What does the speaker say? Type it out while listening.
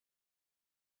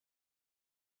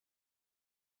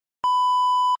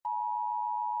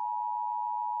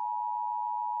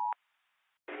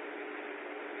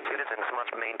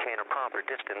must maintain a proper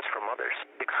distance from others,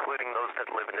 excluding those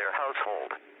that live in their household.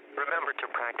 Remember to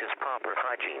practice proper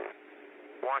hygiene.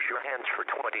 Wash your hands for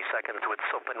 20 seconds with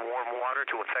soap and warm water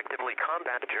to effectively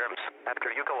combat germs after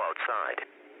you go outside.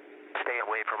 Stay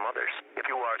away from others if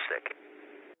you are sick.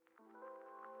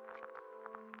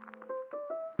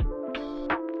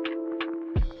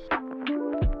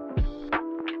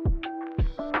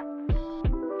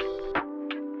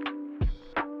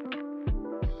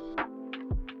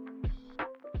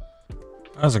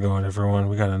 How's it going, everyone?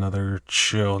 We got another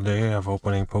chill day of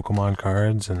opening Pokemon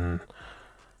cards, and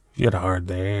you had a hard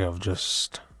day of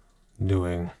just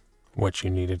doing what you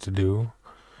needed to do.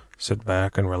 Sit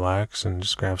back and relax and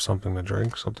just grab something to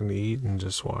drink, something to eat, and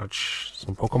just watch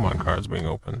some Pokemon cards being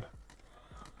opened.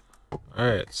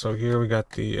 Alright, so here we got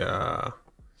the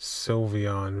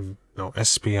Espeon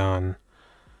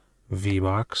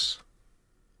V-Box.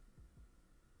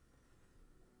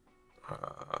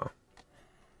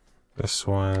 This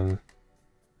one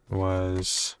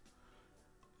was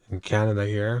in Canada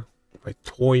here by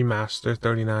Toy Master,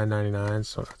 $39.99,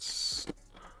 so that's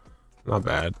not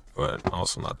bad, but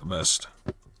also not the best.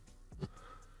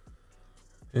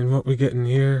 And what we get in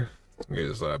here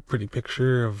is a pretty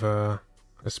picture of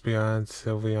Espeon,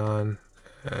 Sylveon,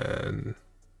 and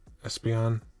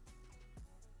Espeon.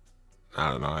 I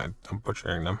don't know, I'm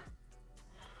butchering them.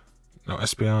 No,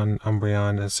 Espeon,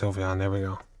 Umbreon, and Sylveon. There we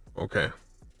go. Okay.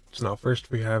 So now first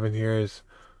we have in here is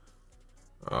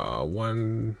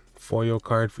one foil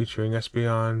card featuring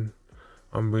Espeon,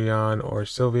 Umbreon, or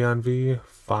Sylveon V,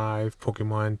 5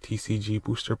 Pokemon TCG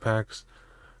booster packs,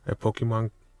 a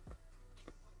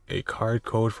card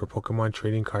code for Pokemon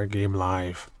Trading Card Game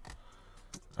Live.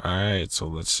 Alright, so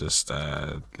let's just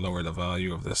lower the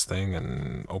value of this thing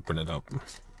and open it up.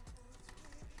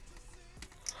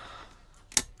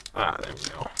 Ah, there we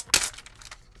go.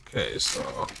 Okay,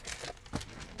 so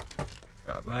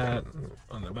got that.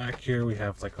 On the back here we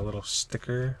have like a little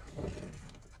sticker,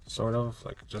 sort of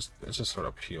like it's just sort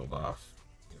of peeled off,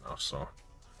 you know, so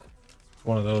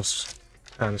one of those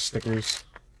kind of stickers.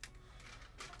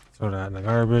 Throw that in the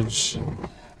garbage.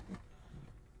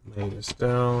 Lay this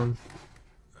down.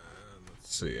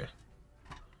 Let's see.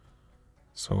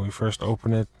 So when we first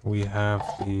open it, we have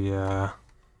the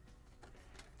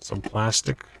some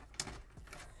plastic.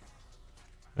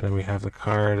 And then we have the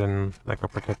card and like a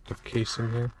protective case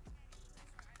in here.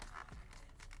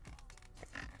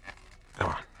 Come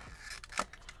on.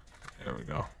 There we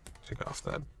go. Take off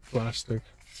that plastic.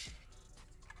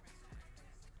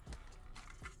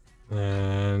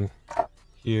 And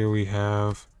here we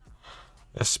have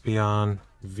Espeon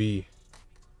V.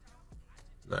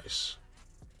 Nice.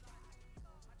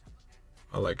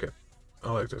 I like it.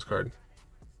 I like this card.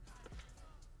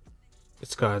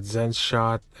 It's got Zen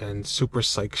Shot and Super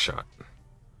Psych Shot.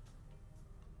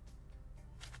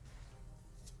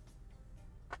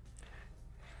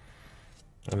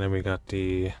 And then we got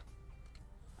the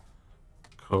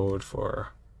code for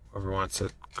whoever wants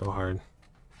it. Go hard.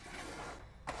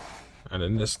 And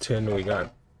in this tin we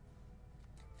got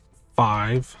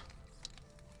 5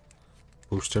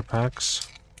 booster packs.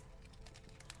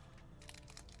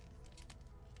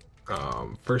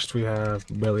 First we have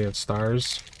Brilliant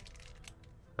Stars.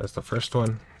 That's the first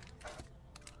one.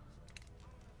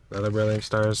 Another Brilliant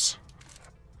Stars.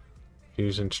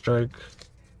 Fusion Strike.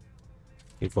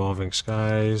 Evolving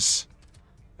Skies.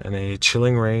 And a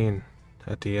Chilling Rain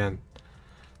at the end.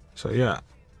 So yeah,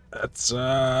 that's in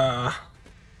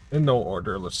no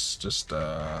order. Let's just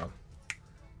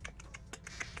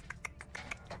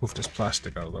move this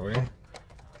plastic out of the way.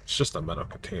 It's just a metal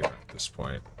container at this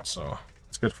point, so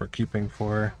it's good for keeping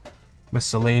for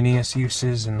miscellaneous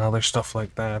uses and other stuff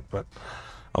like that, but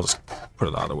I'll just put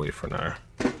it out of the way for now.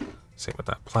 Same with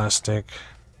that plastic.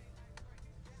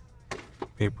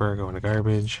 Paper, go in the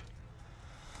garbage.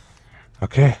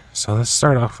 Okay, so let's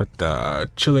start off with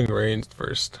Chilling Rain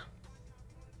first.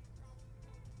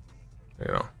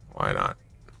 You know, why not?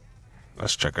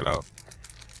 Let's check it out.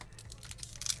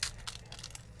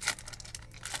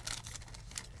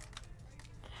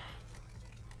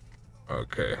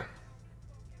 Okay.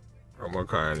 Promo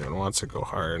card, and wants to go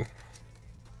hard.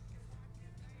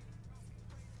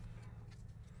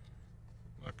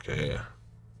 Okay.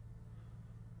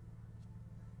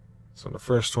 So the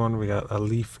first one, we got a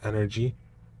Leaf Energy.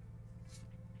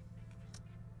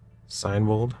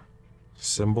 Signbold.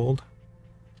 Symbold.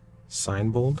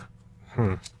 Signbold.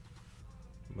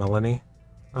 Melanie.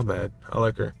 Not bad. I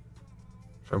like her.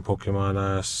 From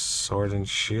Pokemon Sword and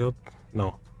Shield.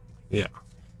 No. Yeah.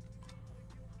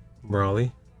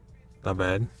 Brawly. Not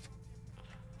bad.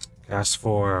 Cast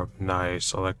 4.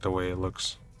 Nice. I like the way it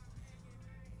looks.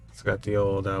 It's got the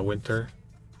old Winter.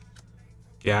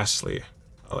 Ghastly.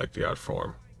 I like the art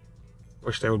form.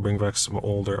 Wish they would bring back some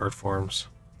older art forms.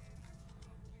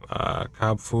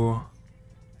 Kabfu.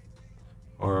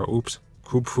 Or, oops,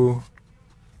 Kubfu.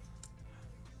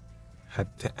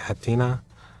 Hatina.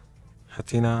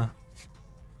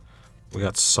 We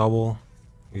got Sobble.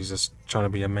 He's just trying to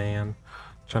be a man.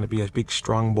 Trying to be a big,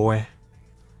 strong boy.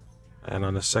 And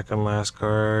on the second last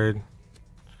card,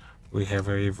 we have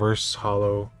a reverse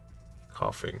hollow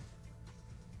coughing.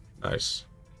 Nice.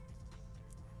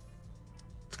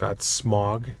 It's got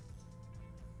Smog.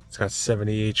 It's got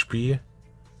 70 HP.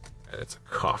 And it's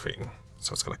coughing.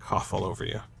 So it's going to cough all over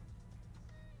you.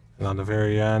 And on the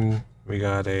very end, we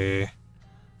got a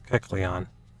Kecleon.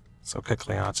 So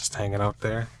Kecleon's just hanging out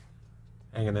there.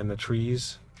 Hanging in the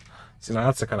trees. See, now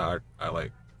that's the kind of art I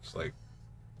like. It's like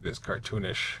this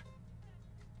cartoonish,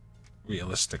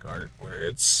 realistic art where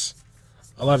it's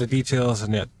a lot of details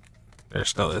and yet there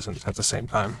still isn't at the same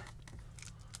time.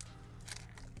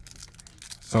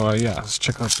 So yeah, let's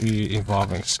check out the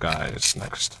Evolving Skies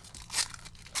next.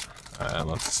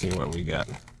 Let's see what we get.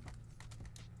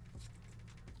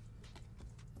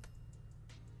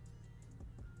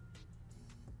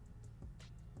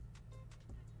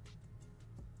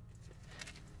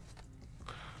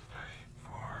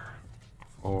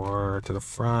 Four to the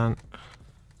front.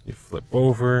 You flip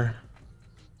over.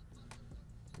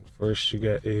 First you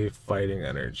get a Fighting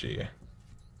Energy.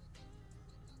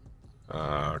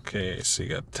 Okay, so you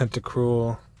got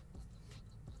Tentacruel,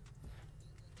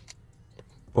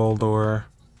 Boldore,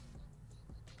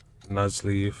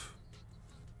 Nuzleaf,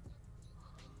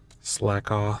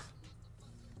 Slackoth.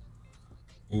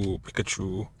 Ooh,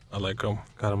 Pikachu. I like him.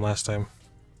 Got him last time.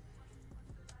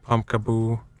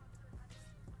 Pumpkaboo,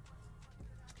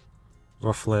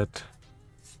 Rufflet,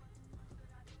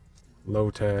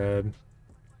 Lotad.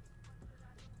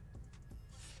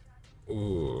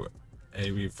 Ooh,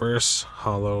 a reverse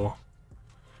hollow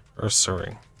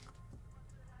Ursaring.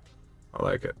 I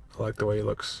like it. I like the way he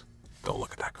looks. Don't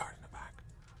look at that card in the back.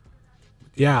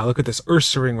 Yeah, look at this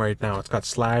Ursaring right now. It's got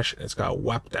Slash and it's got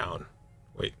Whap Down.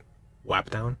 Wait, Whap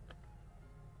Down?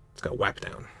 It's got Whap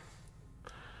Down.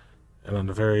 And on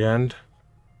the very end,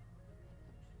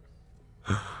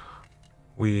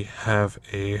 we have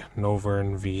a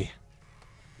Noivern V.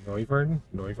 Noivern?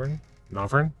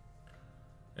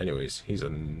 Anyways, he's a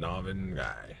Noivern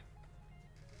guy.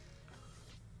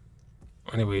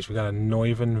 Anyways, we got a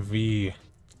Noivern V.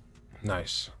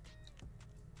 Nice.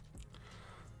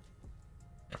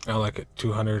 I like it.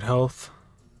 200 health.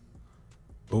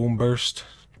 Boom Burst.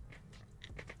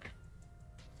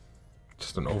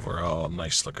 Just an overall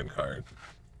nice looking card.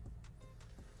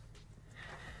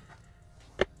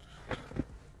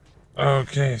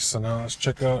 Okay, so now let's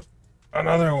check out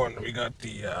another one. We got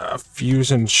the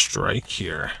Fusion Strike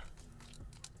here.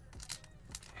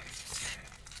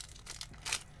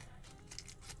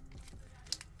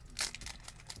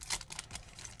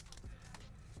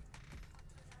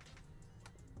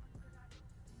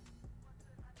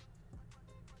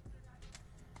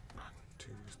 One, two,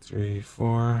 three,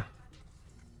 four.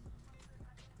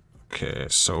 Okay,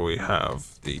 so we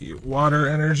have the Water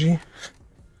Energy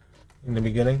in the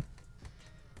beginning.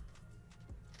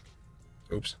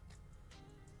 Oops.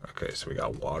 Okay, so we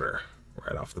got water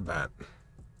right off the bat.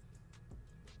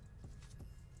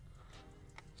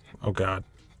 Oh god.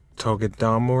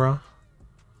 Togedamura.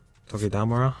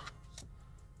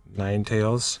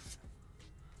 Ninetales.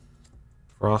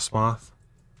 Frostmoth.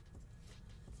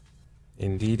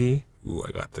 Indeedee. Ooh,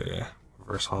 I got the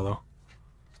reverse hollow.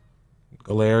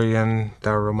 Galarian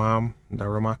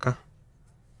Darumaka.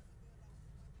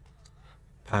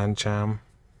 Pancham.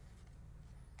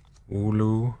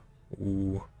 Wooloo.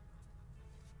 Ooh.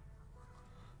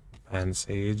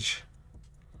 Pansage.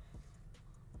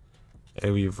 A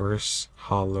reverse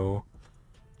hollow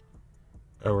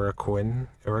Araquanid.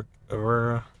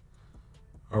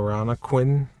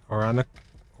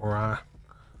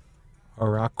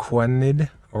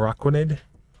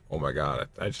 Oh my god,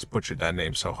 I just butchered that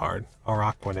name so hard.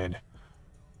 Araquanid.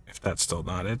 If that's still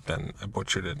not it, then I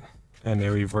butchered it. And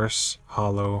a reverse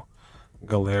hollow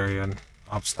Galarian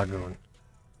Obstagoon.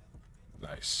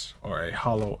 Nice. Or a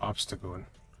hollow Obstagoon.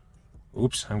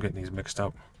 Oops, I'm getting these mixed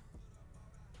up.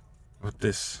 With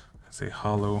this, it's a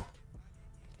hollow.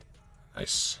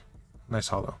 Nice. Nice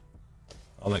hollow.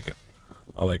 I like it.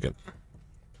 I like it.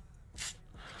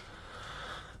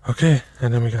 Okay,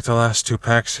 and then we got the last two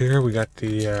packs here. We got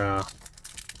the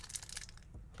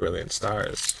Brilliant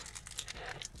Stars.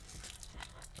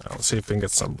 Let's see if we can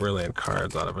get some brilliant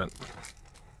cards out of it.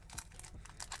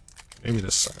 Maybe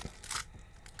this side.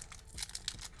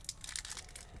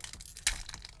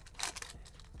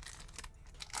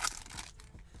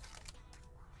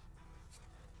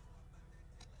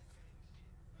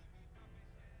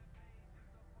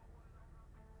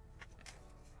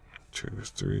 2,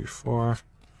 3, 4.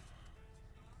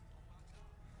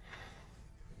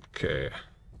 Okay.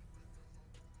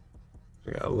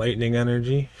 We got Lightning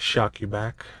Energy, Shock You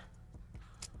Back,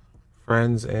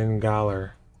 Friends and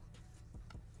Galar.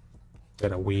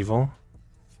 Got a Weevil,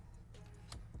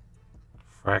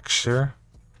 Fracture,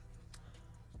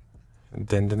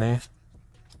 Dendene,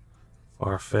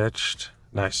 Farfetched.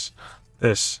 Nice.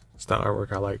 This is the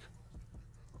artwork I like.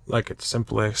 It's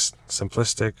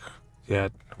simplistic,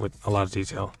 yet with a lot of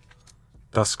detail.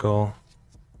 Duskull,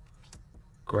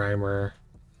 Grimer,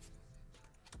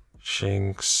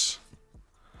 Shinx,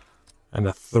 and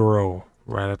a Throw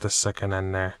right at the second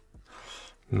end there.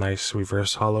 Nice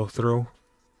reverse hollow Throw.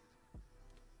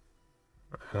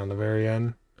 And on the very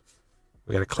end,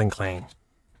 we got a Klinklang.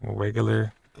 A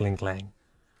regular Klinklang.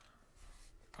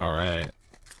 Alright.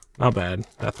 Not bad.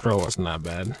 That Throw wasn't that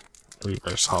bad.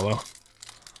 Reverse hollow.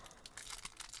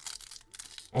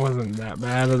 Wasn't that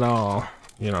bad at all.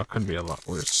 You know, it could be a lot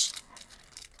worse.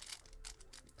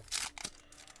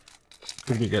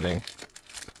 Could be getting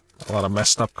a lot of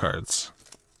messed up cards.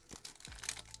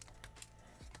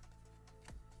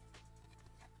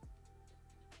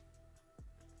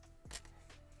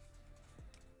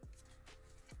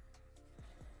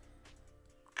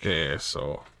 Okay,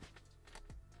 so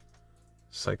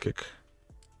Psychic,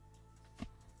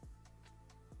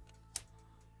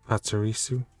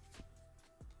 Pachirisu,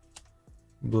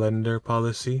 Blender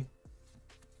Policy,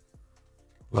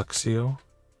 Luxio,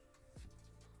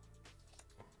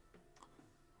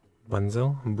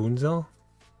 Bunzel,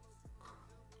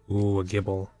 ooh, a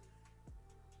Gibble,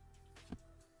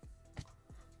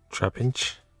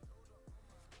 Trapinch,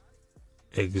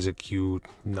 Execute,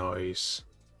 nice,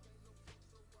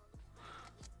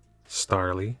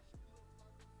 Starly,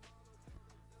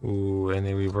 ooh, and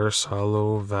a reverse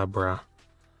hollow Vibravia.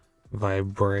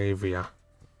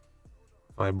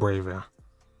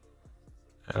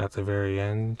 And at the very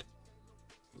end,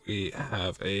 we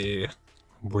have a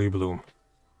Breloom.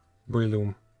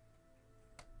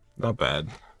 Not bad.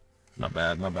 I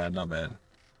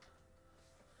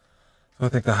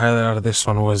think the highlight out of this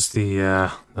one was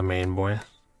the main boy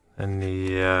and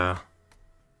the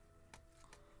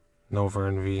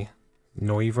Noivern.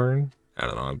 I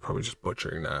don't know, I'm probably just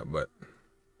butchering that, but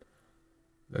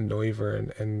the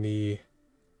Noivern and the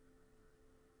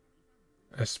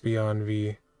Espeon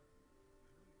V.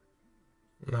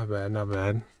 Not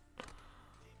bad.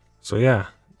 So yeah,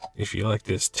 if you like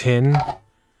this tin,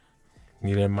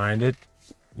 you didn't mind it,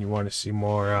 you want to see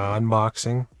more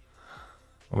unboxing,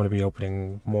 I'm going to be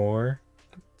opening more.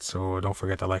 So don't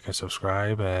forget to like and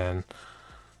subscribe, and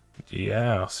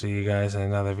yeah, I'll see you guys in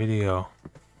another video.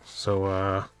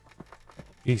 So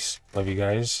peace. Love you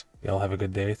guys. Y'all have a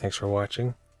good day. Thanks for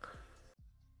watching.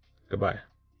 Goodbye.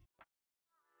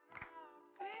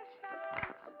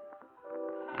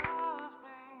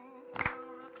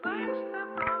 Please